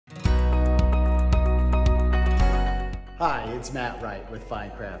Hi, it's Matt Wright with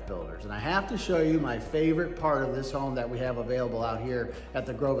Fine Craft Builders, and I have to show you my favorite part of this home that we have available out here at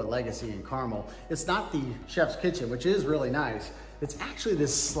the Grove at Legacy in Carmel. It's not the chef's kitchen, which is really nice. It's actually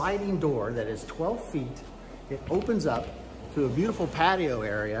this sliding door that is 12 feet. It opens up to a beautiful patio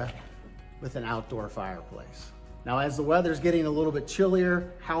area with an outdoor fireplace. Now, as the weather's getting a little bit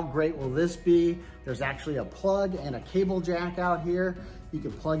chillier, how great will this be? There's actually a plug and a cable jack out here. You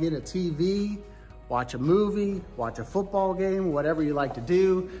can plug in a TV, watch a movie, watch a football game, whatever you like to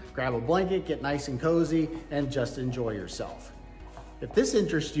do. Grab a blanket, get nice and cozy, and just enjoy yourself. If this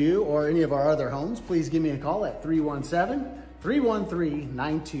interests you or any of our other homes, please give me a call at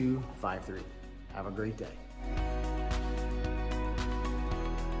 317-313-9253. Have a great day.